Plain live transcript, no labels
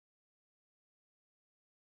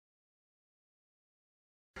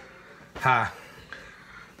Hi,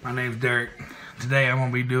 my name's Derek. Today I'm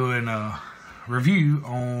going to be doing a review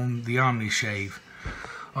on the OmniShave.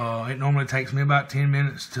 It normally takes me about 10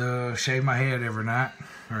 minutes to shave my head every night,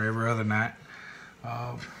 or every other night.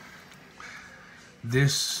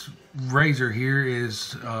 This razor here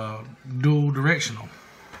is dual directional,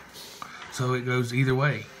 so it goes either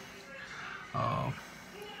way.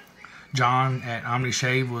 John at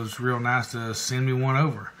OmniShave was real nice to send me one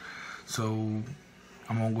over, so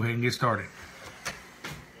I'm gonna go ahead and get started.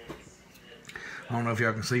 I don't know if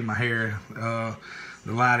y'all can see my hair. The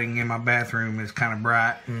lighting in my bathroom is kind of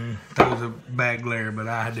bright and throws a bad glare, but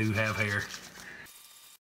I do have hair.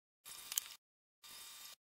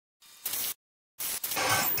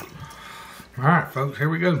 Alright folks, here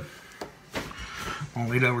we go. I'm gonna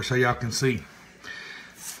lead over so y'all can see.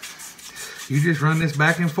 You just run this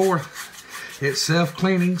back and forth. It's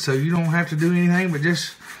self-cleaning, so you don't have to do anything but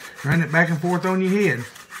just run it back and forth on your head.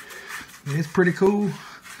 And it's pretty cool.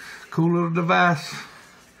 Cool little device.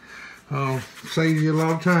 Saves you a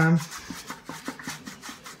lot of time.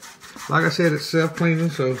 Like I said, it's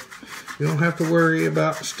self-cleaning, so you don't have to worry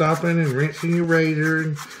about stopping and rinsing your razor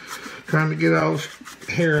and trying to get all this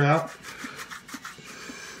hair out.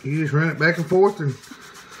 You just run it back and forth, and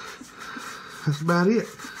that's about it.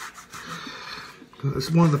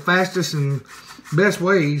 It's one of the fastest and best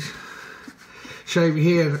ways to shave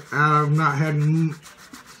your head out of not having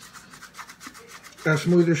a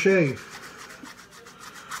smoother shave.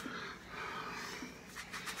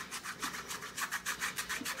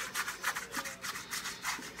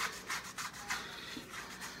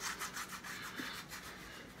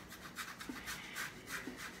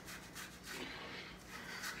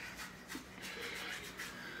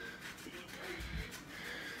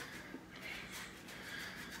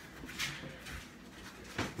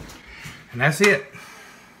 And that's it.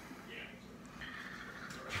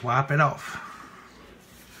 Wipe it off.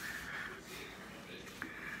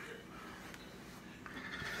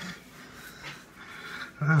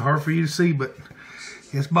 Hard for you to see, but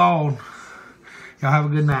it's bald. Y'all have a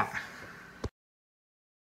good night.